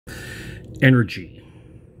Energy.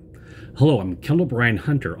 Hello, I'm Kendall Bryan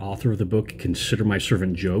Hunter, author of the book Consider My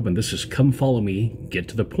Servant Job, and this is Come Follow Me, Get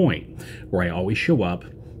to the Point, where I always show up,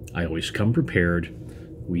 I always come prepared,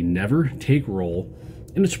 we never take roll,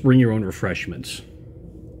 and it's bring your own refreshments.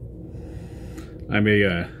 I'm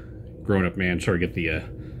a grown-up man. Sorry to get the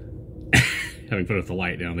having fun with the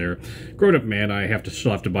light down there. Grown-up man, I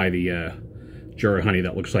still have to buy the jar of honey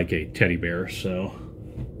that looks like a teddy bear, so...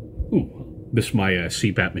 Ooh, missed my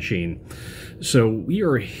CPAP machine. So we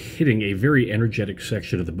are hitting a very energetic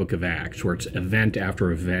section of the book of Acts, where it's event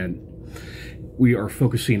after event. We are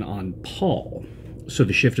focusing on Paul. So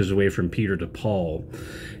the shift is away from Peter to Paul.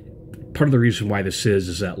 Part of the reason why this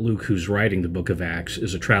is that Luke, who's writing the book of Acts,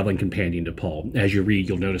 is a traveling companion to Paul. As you read,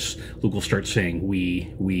 you'll notice Luke will start saying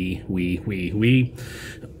we.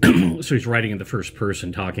 So he's writing in the first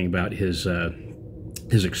person, talking about his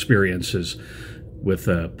experiences with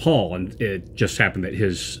Paul, and it just happened that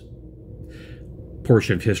his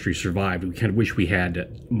portion of history survived. We kind of wish we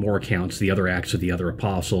had more accounts, the other acts of the other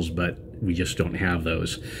apostles, but we just don't have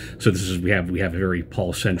those. So we have a very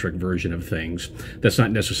Paul-centric version of things. That's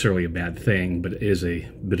not necessarily a bad thing, but it is a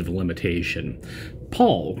bit of a limitation.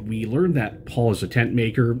 Paul, we learned that Paul is a tent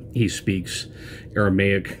maker. He speaks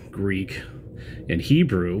Aramaic, Greek, and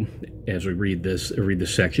Hebrew. As we read this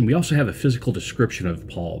section, we also have a physical description of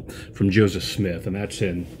Paul from Joseph Smith, and that's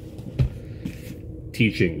in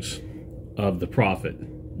Teachings of the Prophet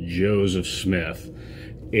Joseph Smith.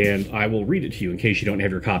 And I will read it to you in case you don't have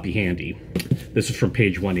your copy handy. This is from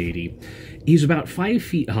page 180. He's about 5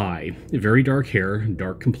 feet high, very dark hair,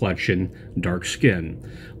 dark complexion, dark skin,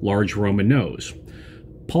 large Roman nose.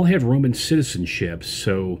 Paul had Roman citizenship,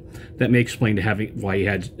 so that may explain why he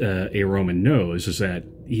had a Roman nose, is that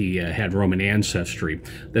he had Roman ancestry.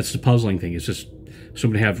 That's the puzzling thing, is just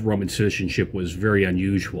someone to have Roman citizenship was very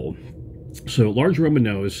unusual. So large Roman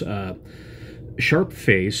nose, sharp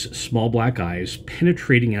face, small black eyes,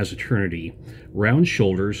 penetrating as eternity, round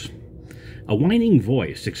shoulders, a whining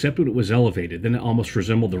voice, except when it was elevated, then it almost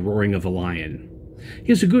resembled the roaring of a lion. He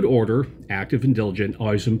has a good order, active and diligent,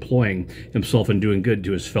 always employing himself in doing good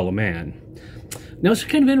to his fellow man. Now, it's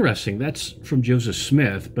kind of interesting. That's from Joseph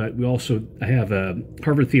Smith, but we also have a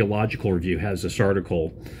Harvard Theological Review has this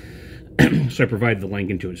article, so I provided the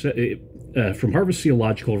link into it. From Harvard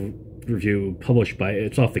Theological Review, published by,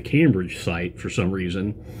 it's off the Cambridge site for some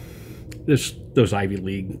reason. Those Ivy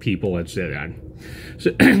League people, that's it.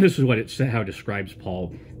 So this is how it describes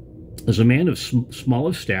Paul as a man of small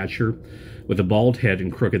of stature, with a bald head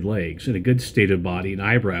and crooked legs, and a good state of body and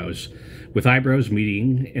eyebrows, with eyebrows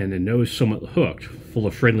meeting and a nose somewhat hooked, full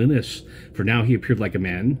of friendliness, for now he appeared like a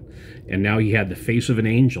man, and now he had the face of an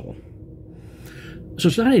angel. So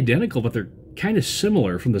it's not identical, but they're kind of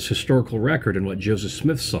similar from this historical record and what Joseph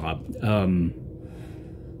Smith saw.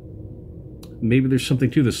 Maybe there's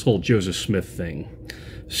something to this whole Joseph Smith thing.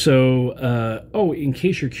 So, in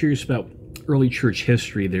case you're curious about early church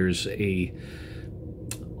history, there's a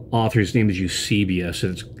author, his name is Eusebius,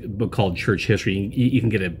 and it's a book called Church History. You can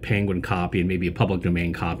get a Penguin copy and maybe a public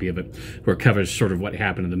domain copy of it, where it covers sort of what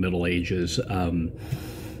happened in the Middle Ages.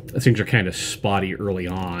 Things are kind of spotty early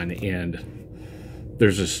on, and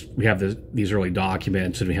we have these early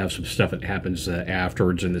documents, and we have some stuff that happens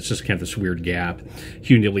afterwards, and it's just kind of this weird gap.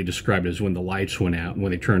 Hugh Neely described it as when the lights went out, and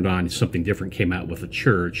when they turned on, something different came out with the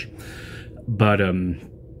church. But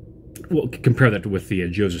we'll compare that with the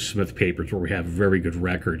Joseph Smith papers, where we have very good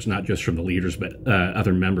records, not just from the leaders, but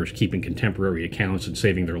other members keeping contemporary accounts and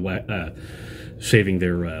saving their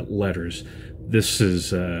letters. This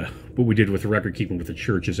is what we did with the record keeping with the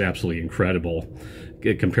church is absolutely incredible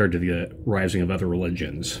compared to the rising of other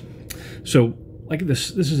religions. So, like this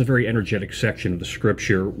is a very energetic section of the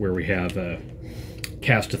scripture where we have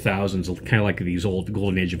cast of thousands, kind of like these old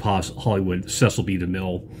Golden Age of Hollywood Cecil B.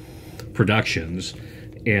 DeMille productions.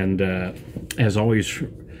 And as always,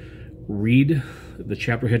 read the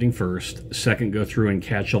chapter heading first. Second, go through and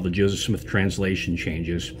catch all the Joseph Smith translation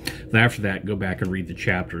changes. Then after that, go back and read the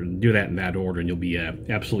chapter. And do that in that order, and you'll be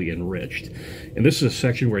absolutely enriched. And this is a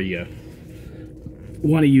section where you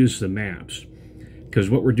want to use the maps,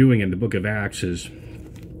 because what we're doing in the book of Acts is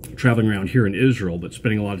traveling around here in Israel, but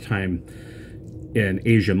spending a lot of time in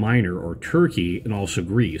Asia Minor, or Turkey, and also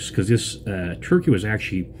Greece, because this Turkey was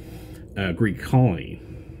actually a Greek colony.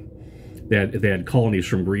 They had colonies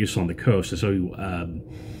from Greece on the coast, and so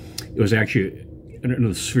it was actually in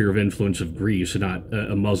the sphere of influence of Greece, and not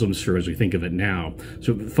a Muslim sphere as we think of it now.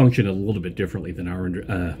 So it functioned a little bit differently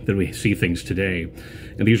than we see things today.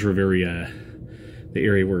 And these were very the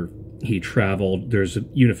area where he traveled. There's a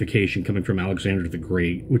unification coming from Alexander the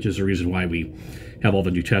Great, which is the reason why we have all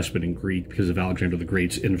the New Testament in Greek, because of Alexander the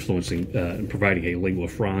Great's influencing and providing a lingua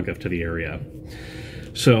franca to the area.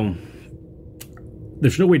 So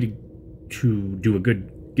there's no way to do a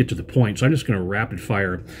good get to the point. So I'm just going to rapid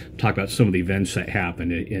fire talk about some of the events that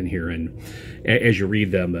happened in here, and as you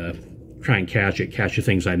read them, try and catch the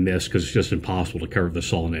things I missed, because it's just impossible to cover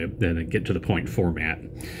this all in a get to the point format.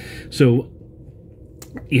 So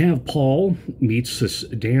you have Paul meets this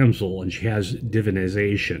damsel, and she has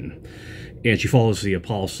divination, and she follows the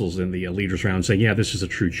apostles and the leaders around saying, yeah, this is a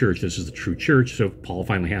true church, this is the true church. So Paul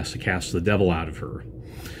finally has to cast the devil out of her.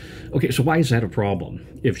 Okay, so why is that a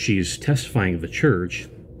problem if she's testifying of the church?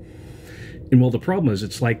 And well, the problem is,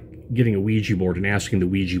 it's like getting a Ouija board and asking the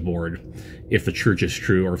Ouija board if the church is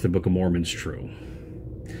true or if the Book of Mormon's true.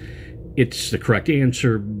 It's the correct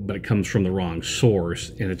answer, but it comes from the wrong source,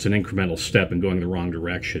 and it's an incremental step in going the wrong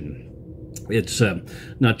direction. It's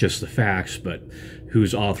not just the facts, but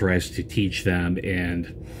who's authorized to teach them.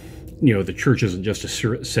 And, you know, the church isn't just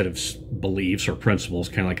a set of beliefs or principles,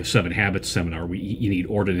 kind of like a 7 Habits seminar. You need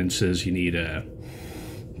ordinances, you need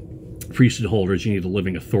priesthood holders, you need a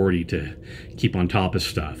living authority to keep on top of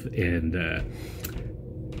stuff. And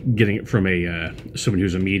getting it from someone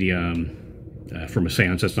who's a medium, from a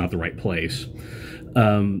seance, that's not the right place.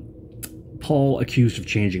 Paul accused of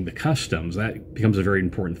changing the customs. That becomes a very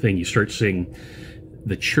important thing. You start seeing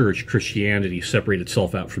the church, Christianity, separate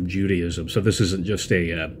itself out from Judaism. So this isn't just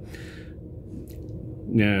you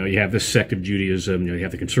have this sect of Judaism, you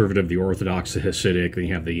have the conservative, the Orthodox, the Hasidic, then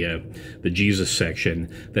you have the Jesus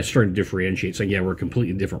section that's starting to differentiate, saying, yeah, we're a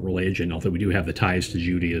completely different religion, although we do have the ties to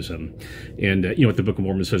Judaism. And you know what the Book of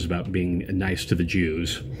Mormon says about being nice to the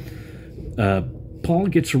Jews. Paul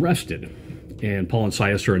gets arrested, and Paul and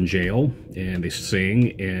Silas are in jail, and they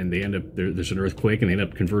sing, and they end up, there's an earthquake, and they end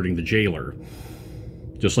up converting the jailer,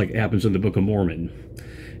 just like it happens in the Book of Mormon.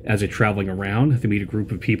 As they're traveling around, they meet a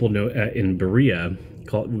group of people in Berea.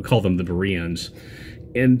 We call them the Bereans,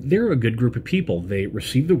 and they're a good group of people. They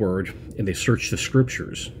receive the word, and they search the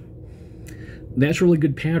scriptures. That's a really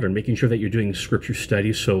good pattern, making sure that you're doing scripture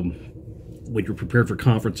studies, so when you're prepared for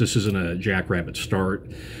conference, this isn't a jackrabbit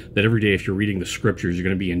start, that every day if you're reading the scriptures, you're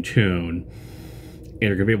going to be in tune, and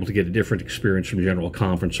you're going to be able to get a different experience from general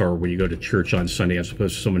conference or when you go to church on Sunday, as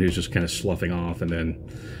opposed to someone who's just kind of sloughing off and then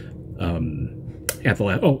at the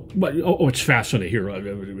last, it's fast Sunday here,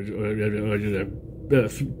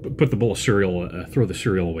 put the bowl of cereal, throw the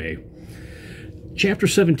cereal away. Chapter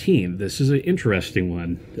 17, this is an interesting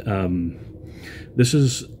one. This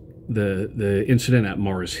is the incident at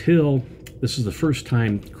Mars Hill. This is the first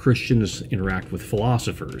time Christians interact with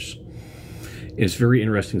philosophers. It's very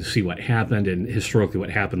interesting to see what happened and historically what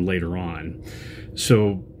happened later on.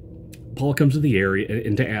 So Paul comes to the area,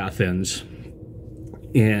 into Athens,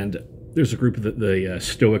 and there's a group of the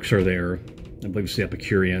Stoics are there. I believe it's the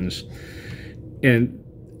Epicureans. And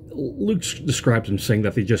Luke describes them saying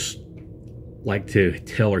that they just like to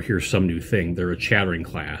tell or hear some new thing. They're a chattering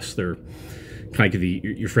class. They're kind of like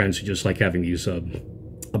your friends who just like having these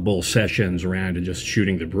bull sessions around and just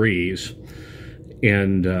shooting the breeze.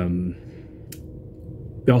 And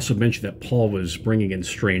they also mentioned that Paul was bringing in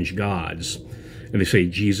strange gods, and they say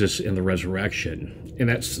Jesus and the resurrection. And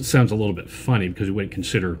that sounds a little bit funny, because we wouldn't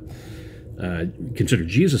consider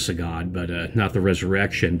Jesus a god, but not the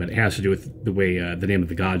resurrection. But it has to do with the way the name of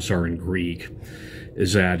the gods are in Greek,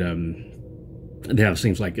 is that they have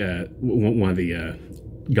things like one of the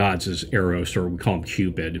gods is Eros, or we call him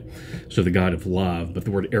Cupid, so the god of love, but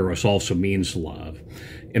the word Eros also means love.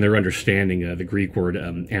 And they're understanding the Greek word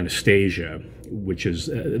Anastasia, which is,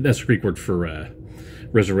 that's the Greek word for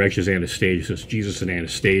resurrection is Anastasia, so it's Jesus and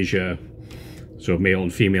Anastasia, so male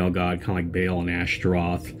and female god, kind of like Baal and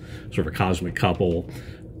Ashtaroth, sort of a cosmic couple.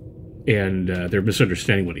 And they're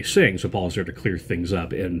misunderstanding what he's saying, so Paul's there to clear things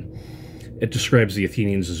up. And it describes the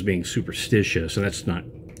Athenians as being superstitious, and that's not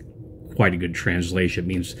quite a good translation. It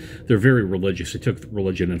means they're very religious. They took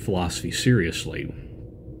religion and philosophy seriously,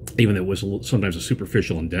 even though it was sometimes a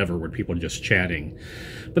superficial endeavor where people are just chatting.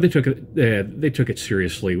 But they took it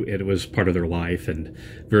seriously. It was part of their life, and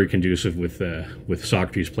very conducive with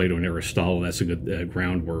Socrates, Plato, and Aristotle. That's a good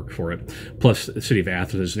groundwork for it. Plus, the city of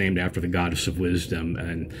Athens is named after the goddess of wisdom,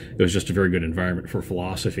 and it was just a very good environment for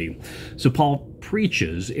philosophy. So Paul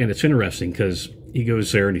preaches, and it's interesting because he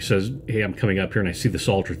goes there and he says, hey, I'm coming up here and I see this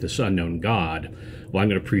altar to this unknown God. Well, I'm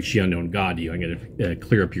going to preach the unknown God to you. I'm going to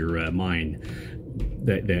clear up your mind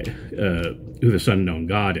who this unknown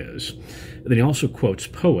God is. And then he also quotes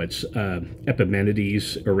poets,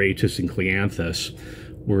 Epimenides, Aratus, and Cleanthus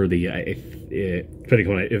were the, depending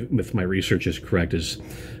on if my research is correct, is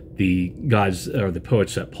the gods or the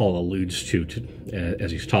poets that Paul alludes to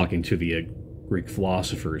as he's talking to the Greek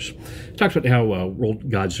philosophers. He talks about how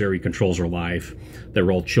God's there, he controls our life, that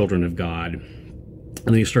we're all children of God. And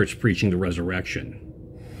then he starts preaching the resurrection.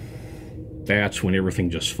 That's when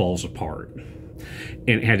everything just falls apart. And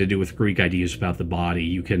it had to do with Greek ideas about the body.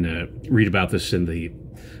 You can read about this in the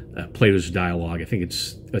Plato's Dialogue. I think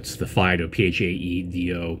it's the Phaedo,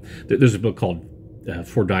 Phaedo. There's a book called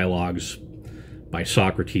Four Dialogues by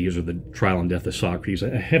Socrates, or the Trial and Death of Socrates. I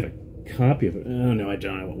have a copy of it. Oh, no, I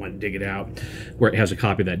don't. I want to dig it out. Where it has a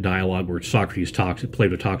copy of that dialogue where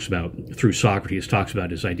Plato talks about, through Socrates, talks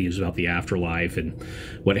about his ideas about the afterlife and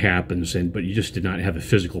what happens, but you just did not have a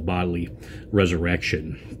physical bodily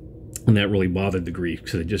resurrection. And that really bothered the Greeks,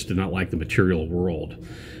 because they just did not like the material world.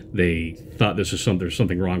 They thought there's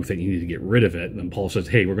something wrong with it, you need to get rid of it. And then Paul says,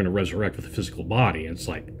 hey, we're going to resurrect with a physical body. And it's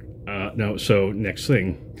like, no, so next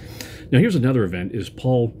thing. Now here's another event, is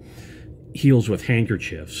Paul heals with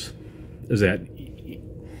handkerchiefs. Is that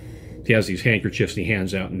he has these handkerchiefs and he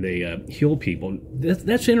hands out and they heal people.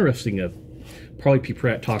 That's interesting. Parley P.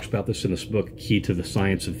 Pratt talks about this in this book, Key to the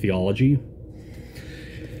Science of Theology.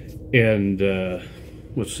 And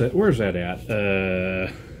what's that? Where's that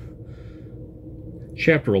at?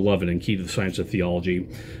 Chapter 11 in Key to the Science of Theology.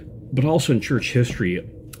 But also in church history,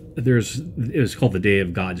 it's called the Day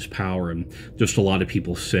of God's Power, and just a lot of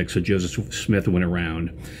people sick. So Joseph Smith went around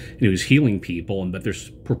and he was healing people, but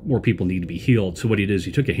there's more people need to be healed. So what he did is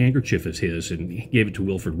he took a handkerchief as his and he gave it to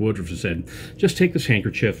Wilford Woodruff and said, just take this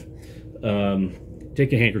handkerchief,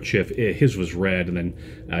 take a handkerchief, his was red, and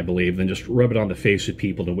then I believe, then just rub it on the face of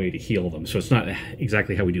people in a way to heal them. So it's not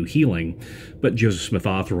exactly how we do healing, but Joseph Smith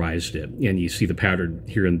authorized it. And you see the pattern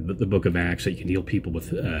here in the book of Acts that you can heal people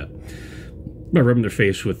with by rubbing their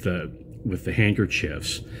face with the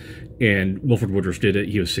handkerchiefs. And Wilford Woodruff did it.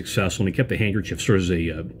 He was successful, and he kept the handkerchief sort of as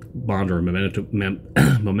a bond or a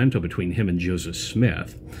memento between him and Joseph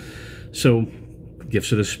Smith. So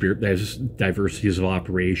gifts of the Spirit, there's diversities of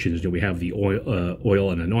operations. We have the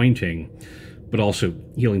oil and anointing, but also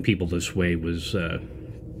healing people this way was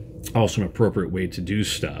also an appropriate way to do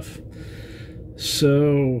stuff.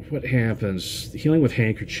 So what happens? Healing with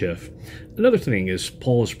handkerchief. Another thing is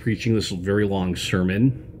Paul is preaching this very long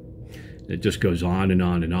sermon. It just goes on and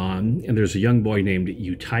on and on. And there's a young boy named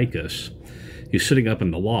Eutychus. He's sitting up in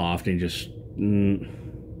the loft and he just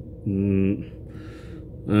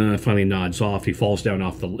finally nods off. He falls down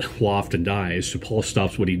off the loft and dies. So Paul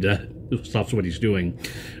stops what he's doing,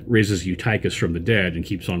 raises Eutychus from the dead, and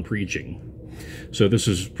keeps on preaching. So this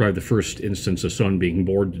is probably the first instance of someone being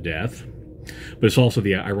bored to death. But it's also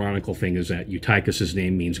the ironical thing is that Eutychus'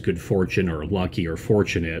 name means good fortune or lucky or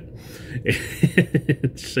fortunate.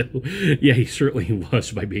 So, yeah, he certainly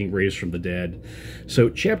was by being raised from the dead. So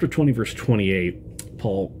chapter 20, verse 28,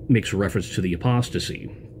 Paul makes a reference to the apostasy.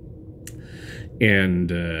 And,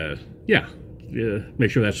 make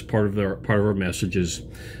sure that's part of our message is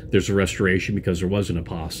there's a restoration because there was an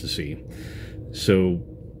apostasy. So,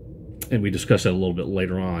 and we discuss that a little bit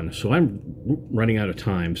later on. So I'm running out of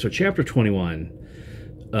time. So chapter 21,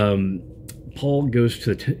 Paul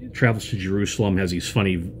travels to Jerusalem,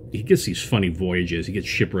 he gets these funny voyages. He gets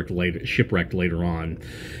shipwrecked later on.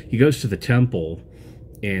 He goes to the temple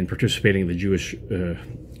and participating in the Jewish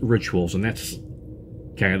rituals, and that's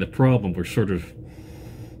kind of the problem. We're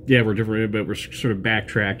different, but we're sort of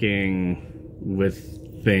backtracking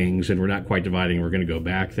with things, and we're not quite dividing. We're going to go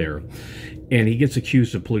back there. And he gets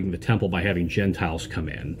accused of polluting the temple by having Gentiles come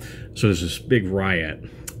in. So there's this big riot,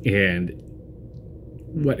 and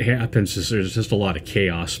what happens is there's just a lot of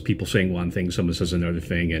chaos. People saying one thing, someone says another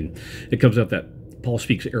thing, and it comes up that Paul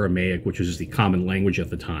speaks Aramaic, which was the common language at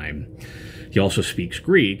the time. He also speaks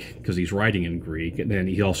Greek, because he's writing in Greek, and then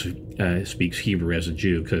he also speaks Hebrew as a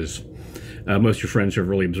Jew, because most of your friends who are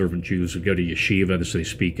really observant Jews would go to yeshiva, so they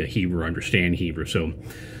speak Hebrew, understand Hebrew. So,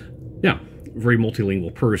 yeah, very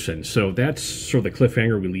multilingual person. So that's sort of the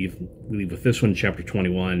cliffhanger we leave with this one, chapter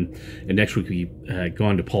 21. And next week we go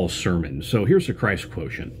on to Paul's sermon. So here's the Christ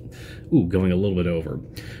quotient. Ooh, going a little bit over.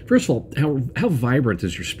 First of all, how vibrant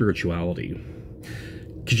is your spirituality?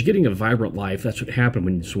 Because you're getting a vibrant life. That's what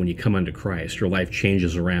happens when you come unto Christ. Your life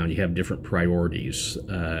changes around. You have different priorities.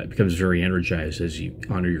 It becomes very energized as you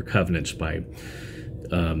honor your covenants by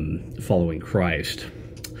following Christ.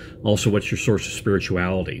 Also, what's your source of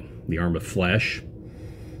spirituality? The arm of flesh?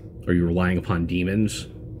 Are you relying upon demons?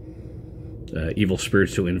 Evil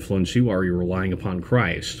spirits to influence you? Or are you relying upon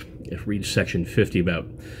Christ? Read section 50 about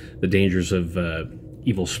the dangers of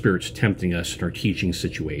evil spirits tempting us in our teaching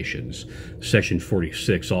situations. Section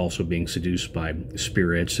 46, also being seduced by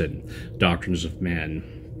spirits and doctrines of men.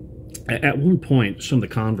 At one point, some of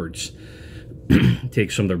the converts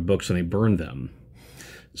take some of their books and they burn them.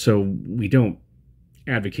 So we don't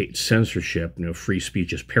advocate censorship. Free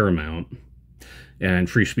speech is paramount, and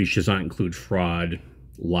free speech does not include fraud,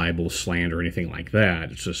 libel, slander, or anything like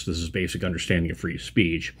that. It's just, this is basic understanding of free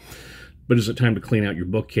speech. But is it time to clean out your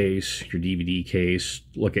bookcase, your DVD case,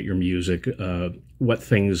 look at your music? What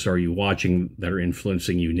things are you watching that are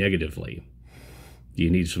influencing you negatively? Do you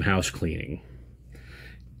need some house cleaning?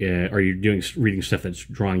 Are you reading stuff that's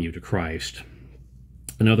drawing you to Christ?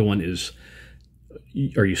 Another one is,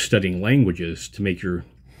 are you studying languages to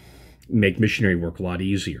make missionary work a lot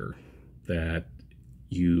easier? That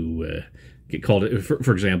you get called,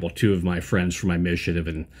 for example, two of my friends from my mission have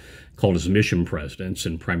been called as mission presidents,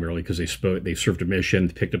 and primarily because they served a mission,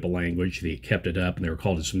 picked up a language, they kept it up, and they were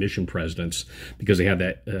called as mission presidents because they had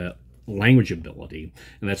that language ability,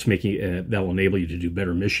 and that's making that will enable you to do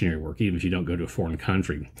better missionary work even if you don't go to a foreign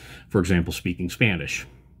country. For example, speaking Spanish,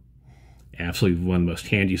 absolutely one of the most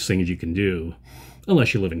handiest things you can do,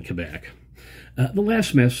 unless you live in Quebec. The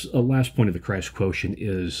last point of the Christ quotient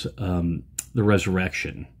is the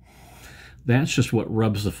resurrection. That's just what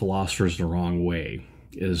rubs the philosophers the wrong way,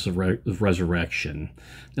 is the resurrection.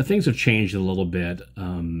 Now, things have changed a little bit.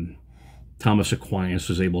 Thomas Aquinas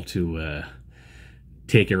was able to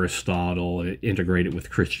take Aristotle, integrate it with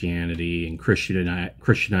Christianity, and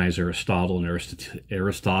Christianize Aristotle and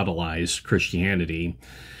Aristotelize Christianity.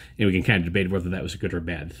 And we can kind of debate whether that was a good or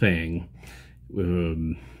bad thing.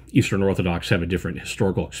 Eastern Orthodox have a different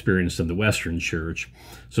historical experience than the Western Church,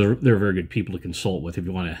 so they're very good people to consult with if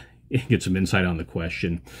you want to get some insight on the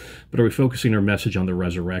question. But are we focusing our message on the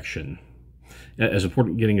resurrection? As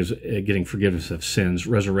important as getting forgiveness of sins,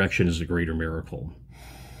 resurrection is the greater miracle.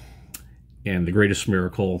 And the greatest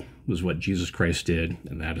miracle was what Jesus Christ did,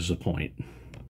 and that is the point.